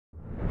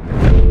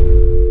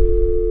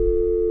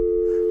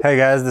Hey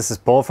guys, this is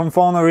Paul from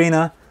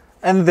PhoneArena,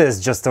 and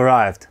this just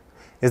arrived.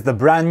 It's the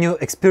brand new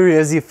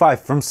Xperia Z5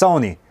 from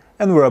Sony,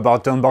 and we're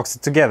about to unbox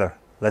it together.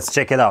 Let's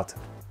check it out.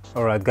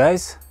 Alright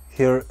guys,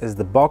 here is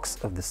the box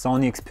of the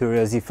Sony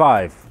Xperia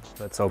Z5.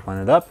 Let's open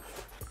it up.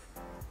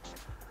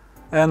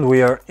 And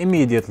we are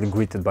immediately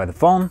greeted by the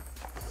phone.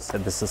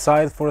 Set this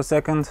aside for a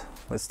second.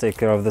 Let's take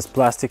care of this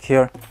plastic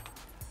here.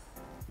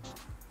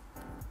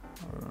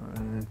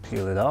 And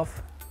peel it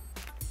off.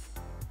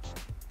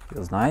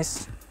 Feels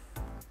nice.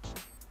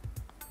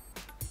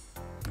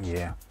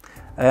 Yeah,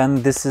 and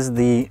this is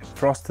the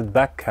frosted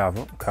back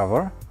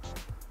cover,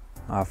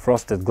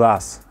 frosted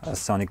glass as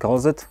Sony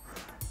calls it.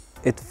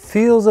 It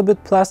feels a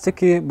bit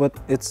plasticky, but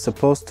it's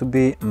supposed to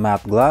be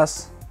matte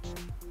glass.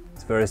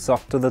 It's very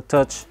soft to the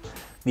touch.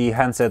 The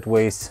handset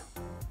weighs,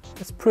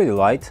 it's pretty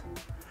light.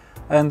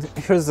 And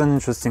here's an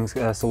interesting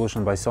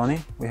solution by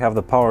Sony. We have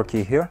the power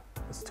key here.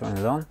 Let's turn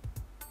it on.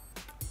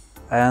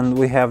 And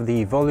we have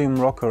the volume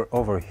rocker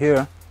over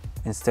here,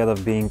 instead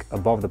of being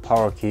above the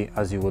power key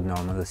as you would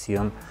normally see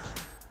on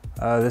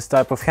this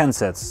type of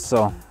handsets.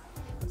 So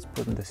let's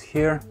put this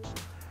here.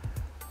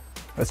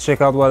 Let's check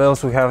out what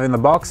else we have in the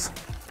box.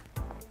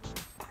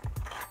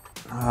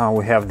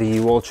 We have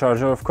the wall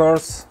charger, of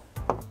course.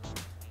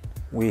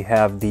 We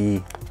have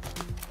the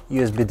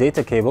USB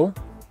data cable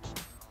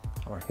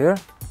over here,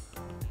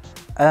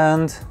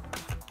 and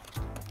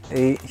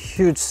a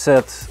huge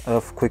set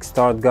of quick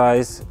start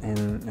guides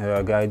in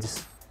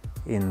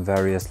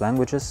various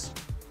languages.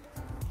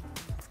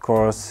 Of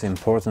course,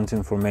 important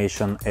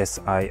information,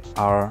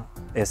 SAR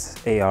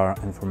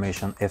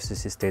information,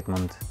 FCC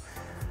statement,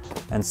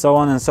 and so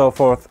on and so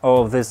forth.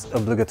 All of this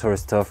obligatory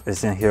stuff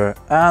is in here,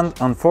 and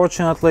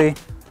unfortunately,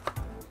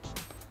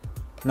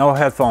 no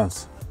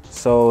headphones.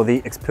 So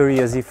the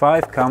Xperia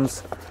Z5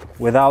 comes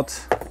without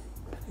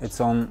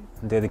its own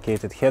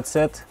dedicated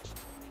headset.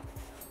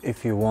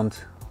 If you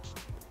want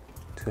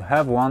to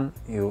have one,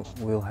 you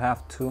will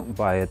have to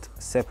buy it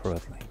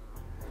separately.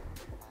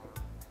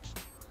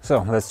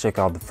 So let's check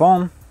out the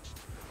phone,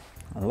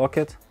 unlock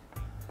it.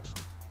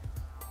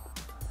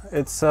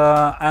 It's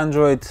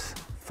Android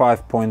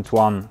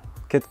 5.1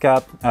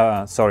 KitKat,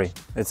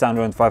 it's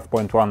Android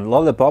 5.1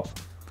 Lollipop.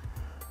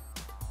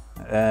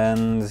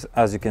 And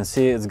as you can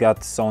see, it's got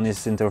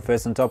Sony's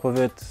interface on top of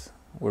it.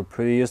 We're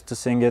pretty used to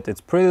seeing it.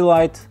 It's pretty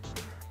light,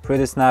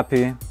 pretty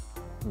snappy,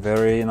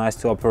 very nice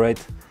to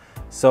operate.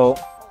 So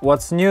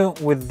what's new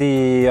with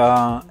the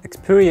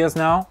Xperias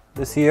now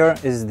this year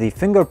is the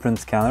fingerprint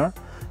scanner.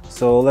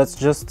 So let's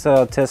just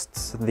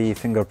test the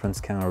fingerprint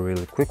scanner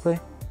really quickly.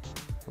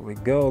 Here we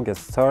go, get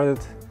started.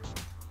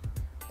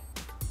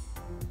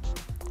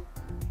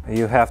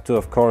 You have to,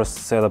 of course,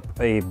 set up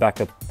a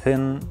backup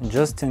pin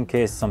just in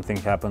case something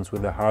happens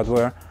with the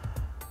hardware.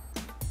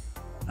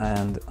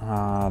 And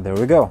there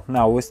we go.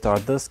 Now we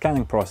start the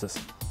scanning process.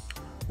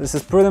 This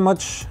is pretty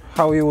much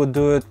how you would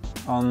do it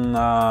on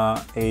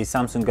a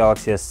Samsung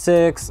Galaxy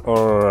S6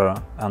 or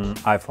an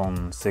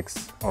iPhone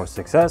 6 or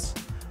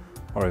 6s,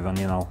 or even,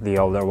 you know, the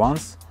older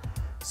ones.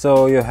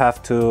 So you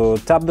have to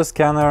tap the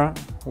scanner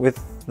with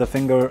the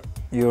finger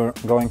you're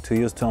going to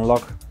use to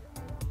unlock,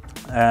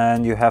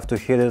 and you have to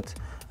hit it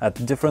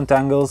at different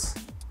angles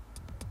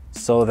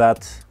so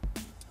that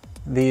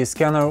the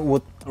scanner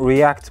would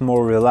react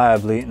more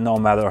reliably no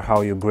matter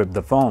how you grip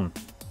the phone.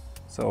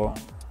 So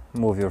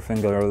move your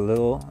finger a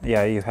little.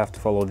 Yeah, you have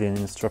to follow the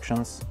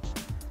instructions.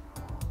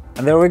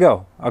 And there we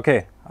go.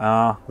 Okay,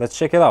 let's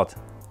check it out.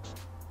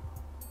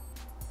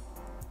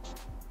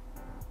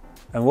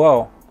 And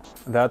wow,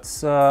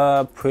 that's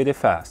pretty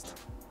fast.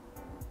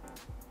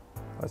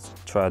 Let's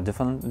try a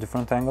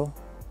different angle.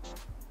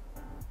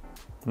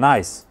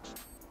 Nice.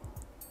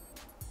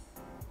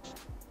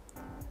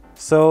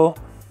 So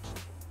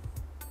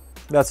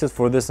that's it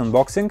for this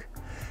unboxing.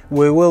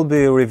 We will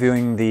be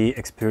reviewing the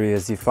Xperia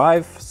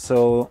Z5,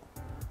 so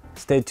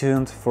stay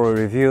tuned for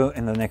a review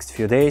in the next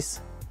few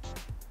days.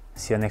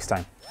 See you next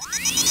time.